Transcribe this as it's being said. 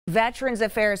Veterans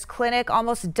Affairs Clinic,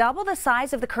 almost double the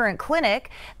size of the current clinic.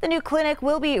 The new clinic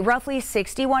will be roughly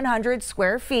 6,100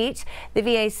 square feet. The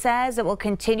VA says it will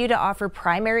continue to offer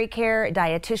primary care,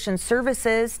 dietitian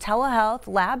services, telehealth,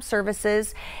 lab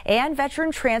services, and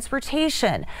veteran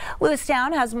transportation.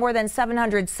 Lewistown has more than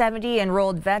 770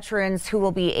 enrolled veterans who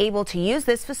will be able to use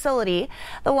this facility.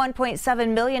 The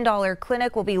 $1.7 million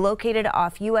clinic will be located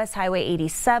off U.S. Highway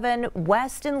 87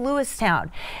 west in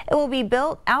Lewistown. It will be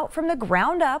built out from the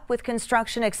ground up, with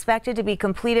construction expected to be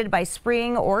completed by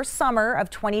spring or summer of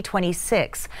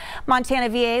 2026. Montana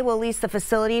VA will lease the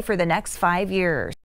facility for the next 5 years.